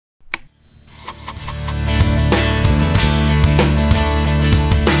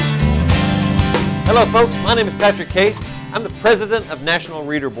Hello folks, my name is Patrick Case. I'm the president of National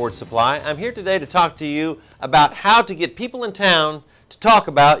Readerboard Supply. I'm here today to talk to you about how to get people in town to talk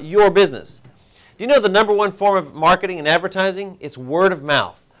about your business. Do you know the #1 form of marketing and advertising? It's word of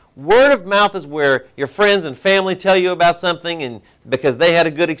mouth. Word of mouth is where your friends and family tell you about something and because they had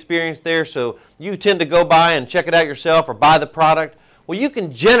a good experience there, so you tend to go by and check it out yourself or buy the product. Well, you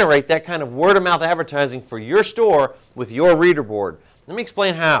can generate that kind of word of mouth advertising for your store with your reader board. Let me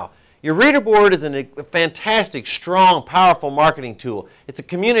explain how. Your reader board is a fantastic, strong, powerful marketing tool. It's a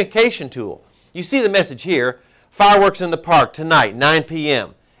communication tool. You see the message here, fireworks in the park tonight, 9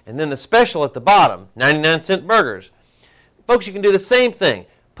 p.m. And then the special at the bottom, 99-cent burgers. Folks, you can do the same thing.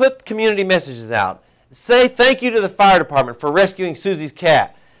 Put community messages out. Say thank you to the fire department for rescuing Susie's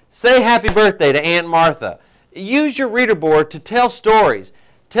cat. Say happy birthday to Aunt Martha. Use your reader board to tell stories,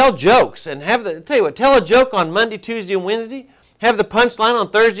 tell jokes, and tell a joke on Monday, Tuesday, and Wednesday. Have the punchline on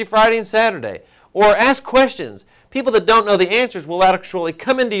Thursday, Friday, and Saturday. Or ask questions. People that don't know the answers will actually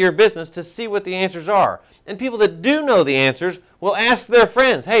come into your business to see what the answers are. And people that do know the answers will ask their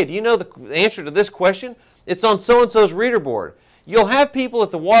friends, hey, do you know the answer to this question? It's on so-and-so's reader board. You'll have people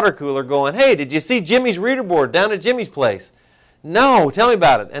at the water cooler going, hey, did you see Jimmy's reader board down at Jimmy's place? No, tell me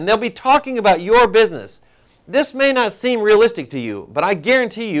about it. And they'll be talking about your business. This may not seem realistic to you, but I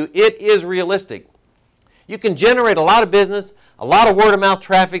guarantee you it is realistic. You can generate a lot of business, a lot of word-of-mouth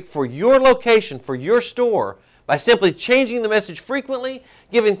traffic for your location, for your store, by simply changing the message frequently,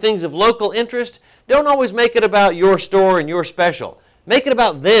 giving things of local interest. Don't always make it about your store and your special. Make it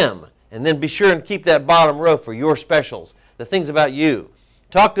about them, and then be sure and keep that bottom row for your specials, the things about you.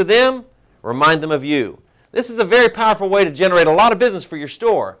 Talk to them, remind them of you. This is a very powerful way to generate a lot of business for your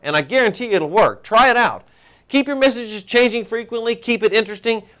store, and I guarantee it'll work. Try it out. Keep your messages changing frequently, keep it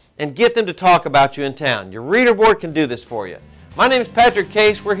interesting, and get them to talk about you in town. Your reader board can do this for you. My name is Patrick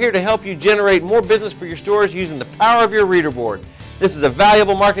Case. We're here to help you generate more business for your stores using the power of your reader board. This is a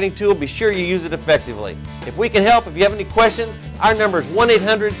valuable marketing tool. Be sure you use it effectively. If we can help, if you have any questions, our number is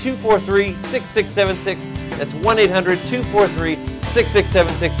 1-800-243-6676. That's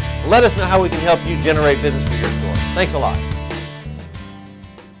 1-800-243-6676. Let us know how we can help you generate business for your store. Thanks a lot.